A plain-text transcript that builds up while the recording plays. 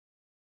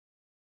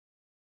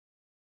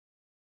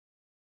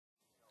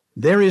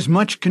There is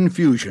much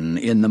confusion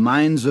in the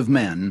minds of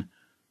men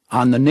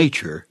on the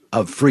nature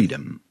of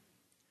freedom.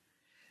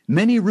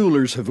 Many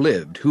rulers have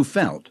lived who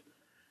felt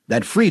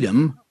that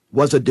freedom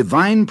was a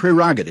divine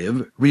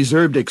prerogative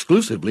reserved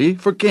exclusively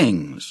for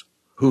kings,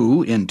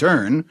 who, in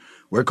turn,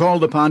 were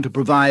called upon to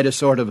provide a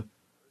sort of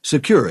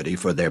security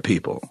for their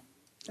people.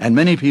 And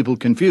many people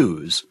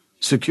confuse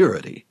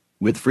security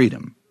with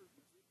freedom.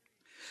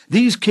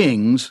 These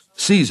kings,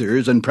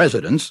 Caesars, and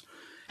presidents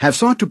have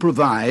sought to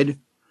provide,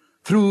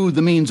 through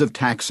the means of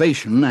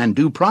taxation and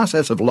due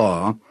process of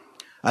law,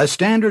 a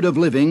standard of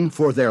living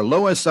for their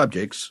lowest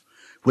subjects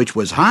which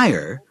was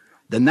higher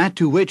than that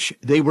to which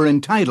they were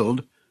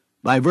entitled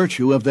by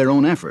virtue of their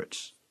own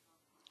efforts.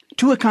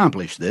 To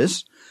accomplish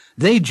this,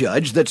 they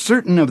judged that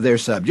certain of their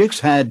subjects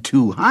had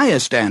too high a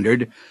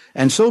standard,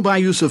 and so by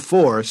use of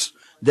force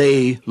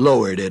they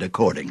lowered it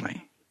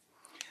accordingly.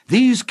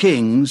 These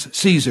kings,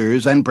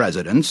 Caesars, and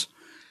presidents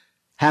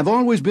have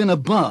always been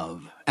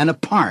above and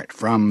apart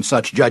from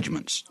such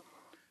judgments.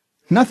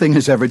 Nothing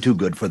is ever too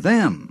good for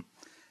them.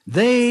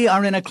 They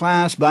are in a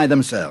class by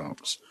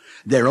themselves.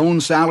 Their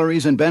own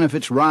salaries and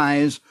benefits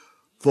rise,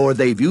 for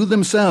they view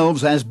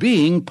themselves as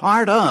being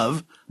part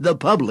of the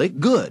public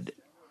good.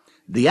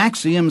 The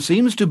axiom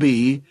seems to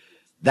be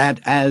that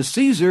as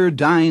Caesar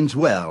dines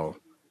well,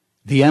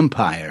 the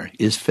empire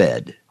is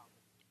fed.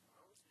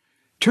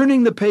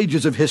 Turning the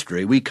pages of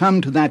history, we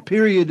come to that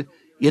period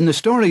in the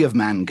story of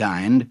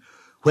mankind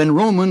when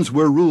Romans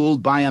were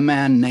ruled by a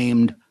man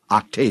named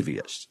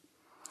Octavius.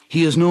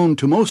 He is known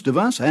to most of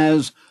us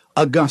as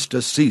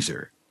Augustus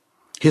Caesar.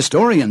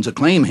 Historians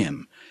acclaim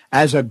him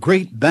as a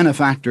great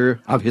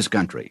benefactor of his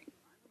country.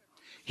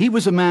 He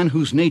was a man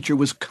whose nature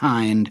was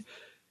kind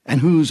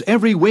and whose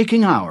every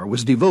waking hour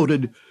was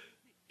devoted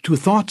to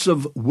thoughts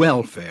of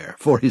welfare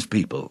for his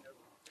people.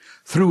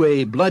 Through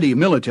a bloody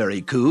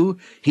military coup,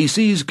 he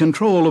seized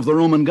control of the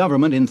Roman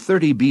government in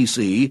 30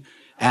 B.C.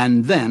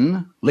 and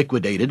then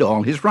liquidated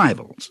all his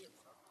rivals.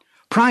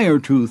 Prior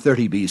to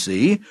 30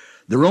 B.C.,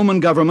 the Roman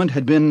government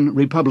had been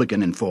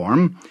republican in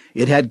form.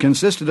 It had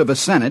consisted of a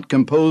Senate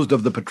composed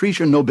of the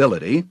patrician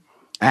nobility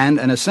and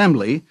an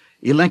assembly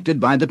elected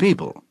by the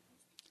people.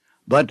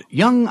 But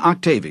young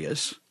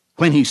Octavius,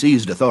 when he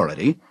seized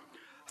authority,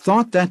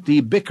 thought that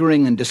the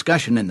bickering and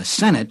discussion in the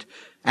Senate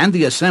and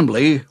the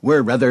assembly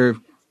were rather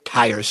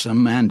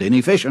tiresome and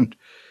inefficient.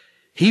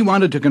 He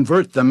wanted to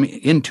convert them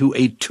into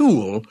a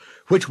tool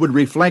which would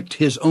reflect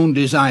his own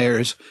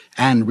desires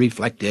and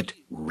reflect it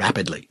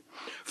rapidly.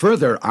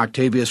 Further,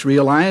 Octavius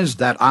realized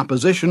that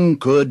opposition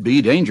could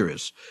be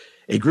dangerous.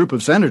 A group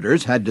of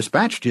senators had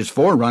dispatched his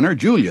forerunner,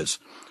 Julius,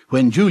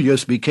 when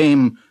Julius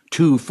became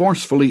too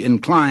forcefully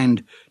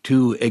inclined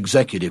to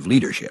executive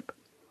leadership.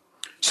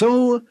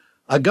 So,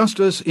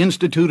 Augustus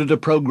instituted a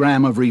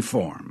program of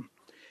reform.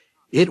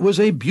 It was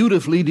a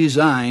beautifully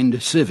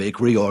designed civic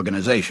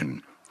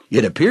reorganization.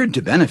 It appeared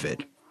to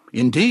benefit.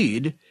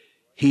 Indeed,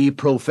 he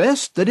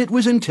professed that it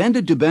was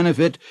intended to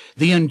benefit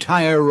the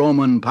entire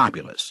Roman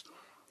populace.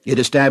 It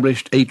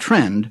established a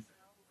trend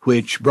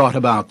which brought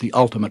about the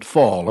ultimate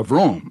fall of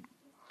Rome.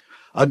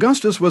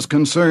 Augustus was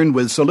concerned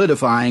with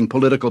solidifying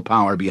political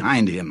power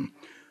behind him.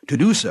 To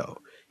do so,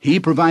 he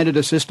provided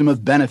a system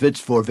of benefits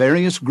for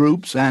various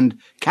groups and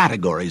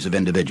categories of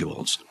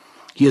individuals.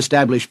 He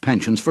established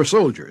pensions for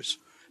soldiers,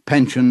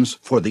 pensions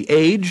for the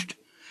aged,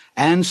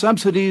 and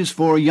subsidies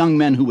for young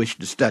men who wished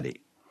to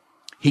study.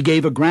 He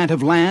gave a grant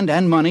of land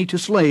and money to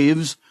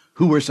slaves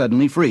who were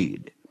suddenly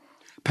freed.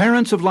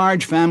 Parents of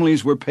large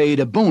families were paid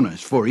a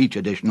bonus for each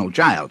additional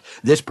child.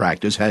 This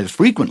practice has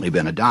frequently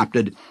been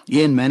adopted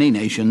in many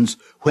nations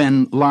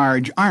when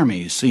large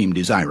armies seem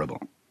desirable.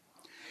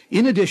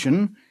 In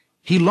addition,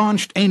 he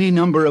launched any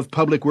number of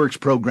public works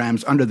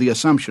programs under the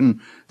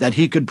assumption that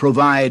he could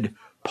provide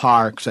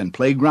parks and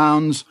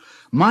playgrounds,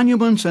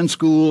 monuments and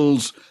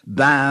schools,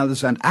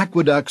 baths and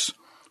aqueducts,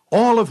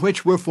 all of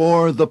which were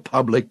for the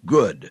public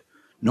good,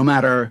 no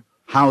matter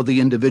how the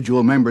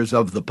individual members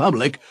of the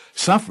public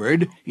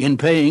suffered in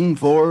paying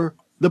for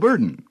the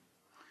burden.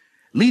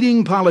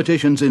 Leading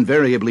politicians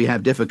invariably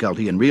have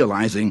difficulty in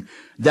realizing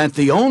that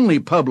the only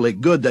public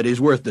good that is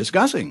worth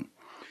discussing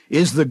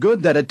is the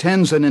good that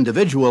attends an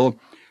individual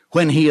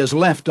when he is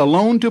left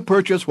alone to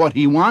purchase what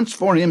he wants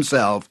for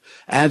himself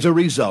as a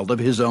result of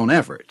his own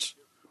efforts.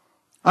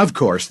 Of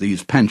course,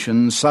 these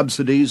pensions,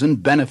 subsidies,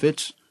 and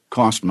benefits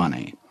cost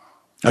money.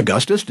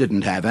 Augustus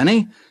didn't have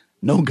any.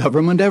 No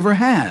government ever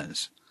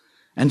has.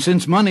 And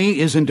since money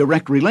is in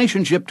direct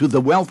relationship to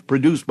the wealth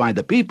produced by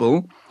the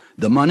people,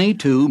 the money,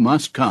 too,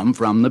 must come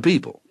from the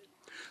people.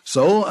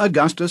 So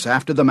Augustus,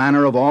 after the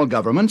manner of all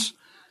governments,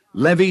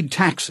 levied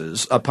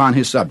taxes upon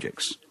his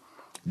subjects.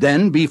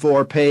 Then,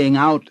 before paying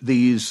out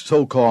these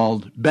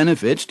so-called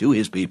benefits to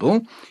his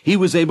people, he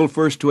was able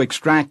first to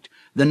extract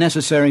the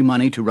necessary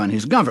money to run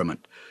his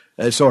government,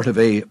 a sort of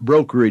a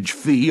brokerage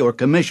fee or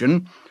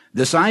commission,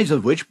 the size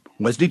of which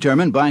was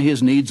determined by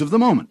his needs of the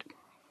moment.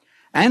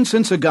 And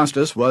since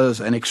Augustus was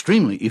an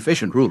extremely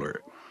efficient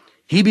ruler,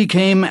 he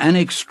became an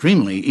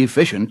extremely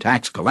efficient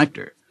tax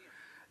collector.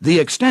 The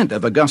extent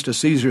of Augustus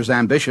Caesar's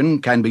ambition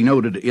can be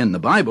noted in the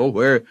Bible,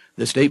 where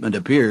the statement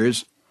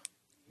appears,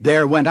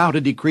 "There went out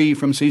a decree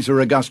from Caesar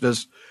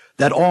Augustus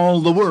that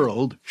all the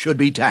world should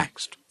be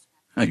taxed."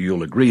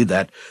 You'll agree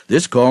that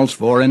this calls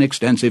for an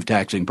extensive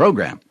taxing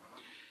program.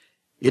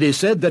 It is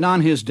said that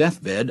on his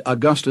deathbed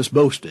Augustus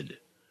boasted,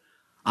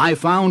 "I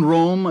found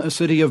Rome a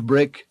city of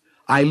brick,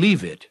 I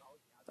leave it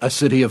a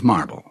city of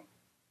marble."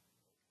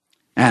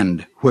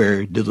 And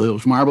where did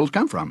those marbles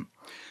come from?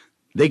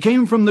 They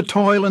came from the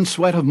toil and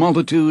sweat of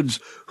multitudes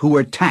who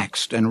were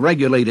taxed and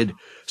regulated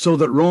so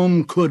that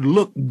Rome could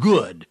look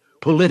good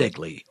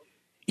politically,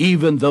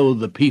 even though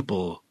the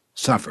people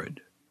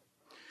suffered.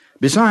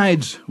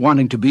 Besides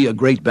wanting to be a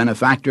great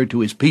benefactor to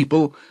his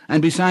people,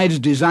 and besides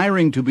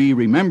desiring to be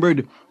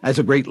remembered as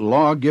a great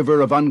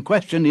lawgiver of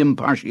unquestioned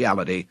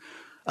impartiality,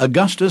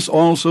 Augustus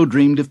also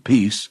dreamed of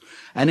peace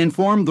and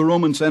informed the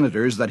Roman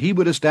senators that he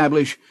would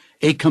establish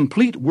a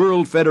complete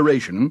world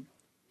federation,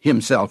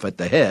 himself at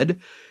the head,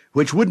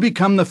 which would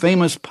become the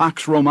famous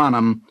Pax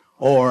Romanum,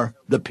 or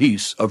the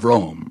Peace of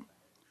Rome.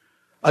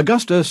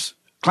 Augustus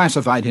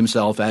classified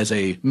himself as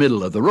a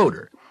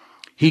middle-of-the-roader.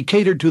 He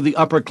catered to the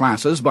upper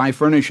classes by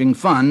furnishing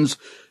funds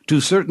to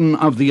certain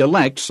of the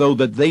elect so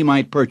that they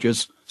might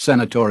purchase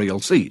senatorial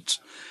seats.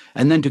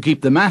 And then to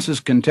keep the masses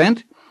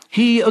content,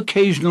 he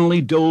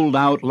occasionally doled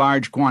out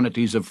large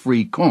quantities of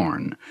free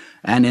corn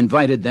and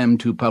invited them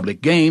to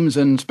public games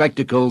and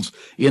spectacles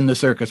in the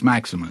Circus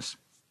Maximus.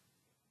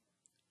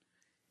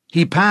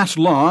 He passed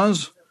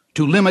laws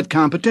to limit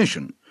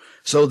competition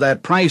so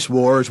that price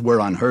wars were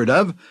unheard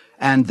of,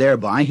 and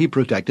thereby he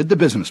protected the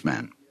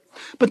businessman.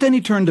 But then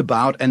he turned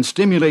about and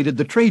stimulated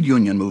the trade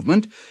union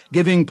movement,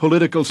 giving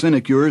political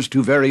sinecures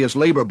to various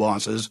labor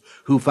bosses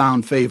who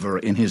found favor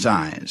in his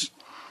eyes.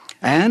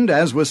 And,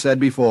 as was said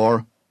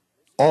before,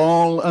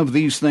 all of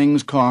these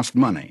things cost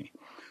money.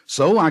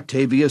 So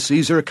Octavius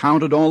Caesar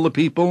counted all the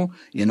people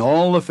in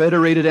all the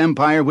federated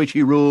empire which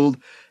he ruled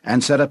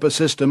and set up a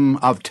system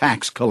of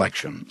tax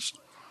collections.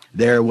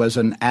 There was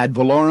an ad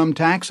valorem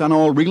tax on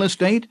all real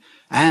estate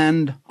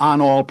and on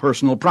all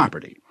personal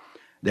property.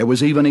 There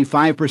was even a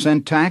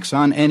 5% tax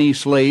on any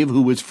slave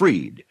who was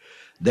freed.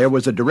 There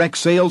was a direct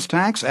sales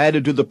tax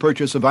added to the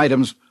purchase of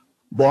items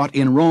bought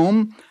in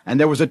Rome, and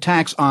there was a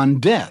tax on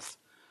death,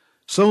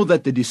 so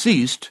that the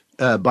deceased,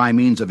 by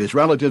means of his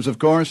relatives, of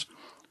course,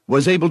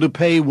 was able to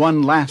pay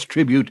one last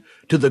tribute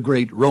to the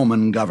great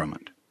Roman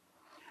government.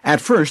 At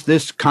first,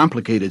 this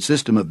complicated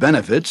system of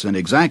benefits and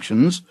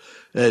exactions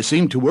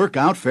seemed to work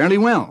out fairly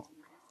well.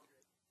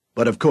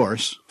 But, of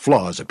course,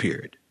 flaws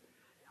appeared.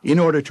 In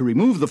order to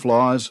remove the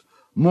flaws,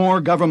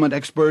 more government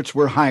experts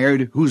were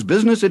hired whose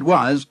business it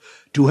was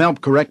to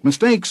help correct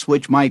mistakes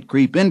which might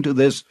creep into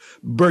this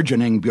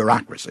burgeoning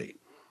bureaucracy.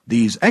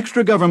 These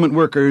extra government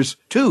workers,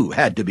 too,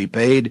 had to be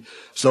paid,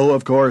 so,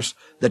 of course,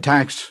 the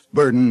tax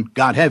burden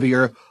got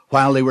heavier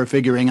while they were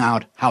figuring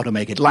out how to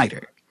make it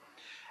lighter.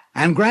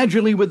 And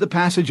gradually, with the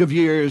passage of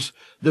years,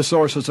 the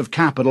sources of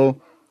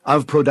capital,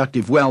 of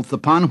productive wealth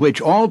upon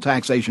which all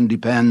taxation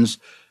depends,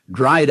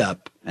 dried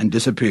up and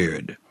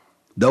disappeared.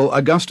 Though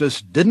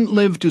Augustus didn't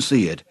live to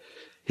see it,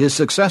 his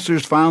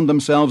successors found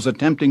themselves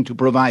attempting to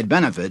provide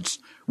benefits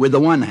with the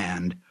one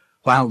hand,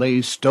 while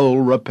they stole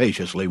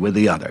rapaciously with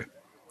the other.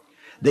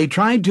 They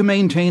tried to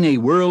maintain a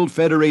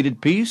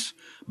world-federated peace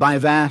by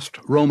vast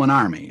Roman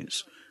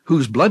armies,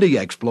 whose bloody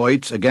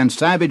exploits against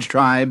savage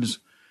tribes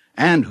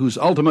and whose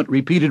ultimate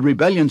repeated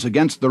rebellions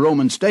against the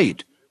Roman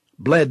state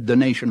bled the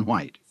nation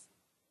white.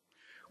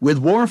 With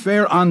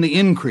warfare on the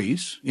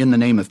increase in the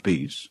name of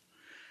peace,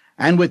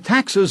 and with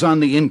taxes on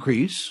the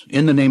increase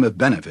in the name of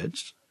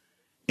benefits,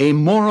 a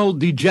moral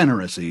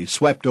degeneracy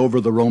swept over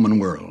the Roman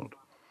world.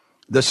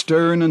 The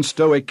stern and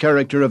stoic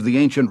character of the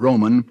ancient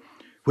Roman,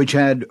 which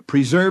had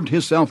preserved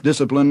his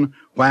self-discipline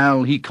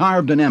while he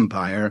carved an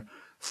empire,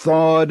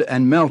 thawed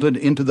and melted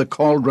into the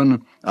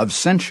cauldron of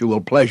sensual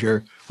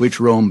pleasure which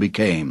Rome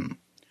became.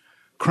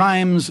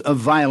 Crimes of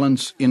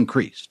violence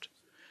increased.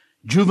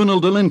 Juvenile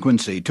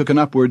delinquency took an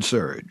upward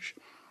surge.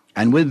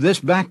 And with this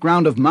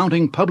background of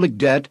mounting public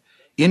debt,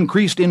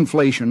 increased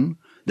inflation,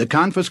 the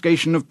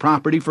confiscation of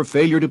property for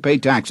failure to pay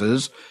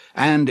taxes,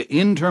 and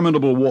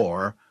interminable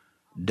war,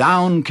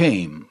 down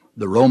came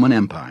the Roman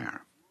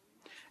Empire.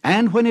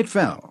 And when it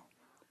fell,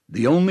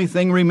 the only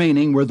thing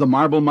remaining were the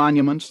marble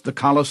monuments, the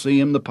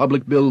Colosseum, the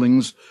public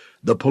buildings,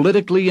 the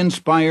politically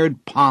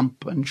inspired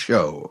pomp and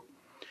show.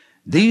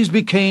 These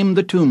became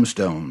the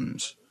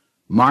tombstones,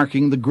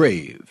 marking the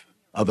grave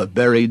of a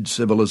buried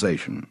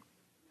civilization.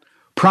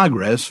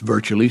 Progress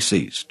virtually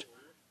ceased,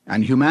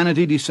 and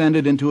humanity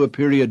descended into a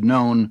period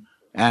known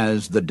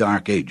as the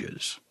Dark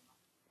Ages.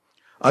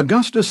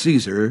 Augustus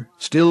Caesar,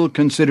 still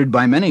considered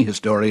by many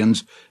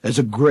historians as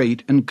a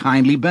great and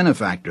kindly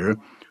benefactor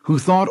who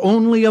thought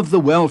only of the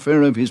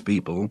welfare of his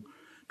people,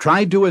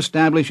 tried to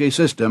establish a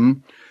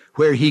system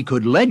where he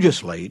could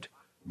legislate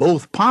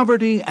both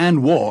poverty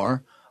and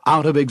war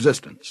out of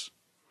existence.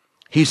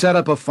 He set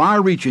up a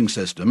far-reaching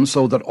system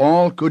so that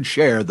all could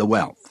share the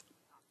wealth.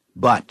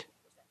 But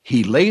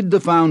he laid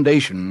the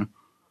foundation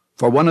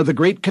for one of the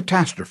great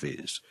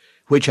catastrophes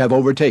which have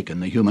overtaken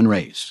the human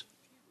race.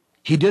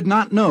 He did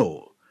not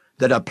know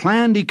that a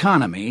planned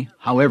economy,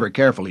 however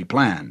carefully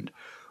planned,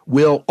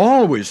 will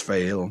always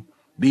fail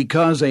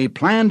because a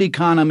planned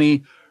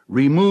economy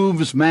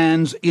removes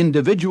man's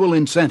individual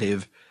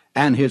incentive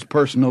and his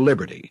personal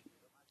liberty,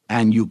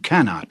 and you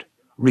cannot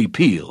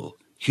repeal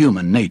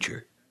human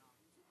nature.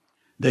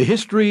 The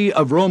history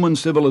of Roman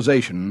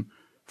civilization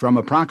from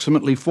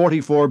approximately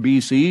 44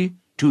 BC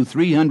to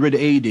 300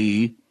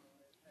 AD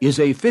is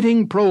a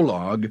fitting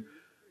prologue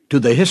to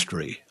the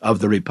history of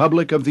the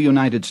Republic of the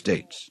United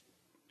States.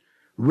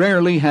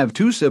 Rarely have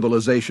two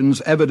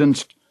civilizations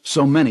evidenced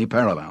so many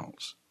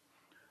parallels.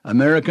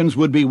 Americans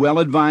would be well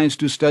advised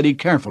to study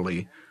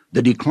carefully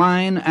the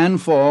decline and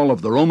fall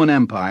of the Roman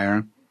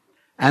Empire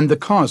and the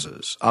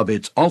causes of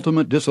its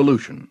ultimate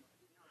dissolution,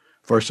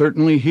 for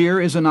certainly here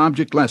is an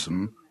object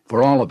lesson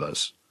for all of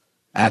us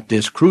at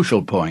this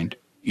crucial point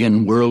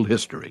in world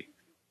history.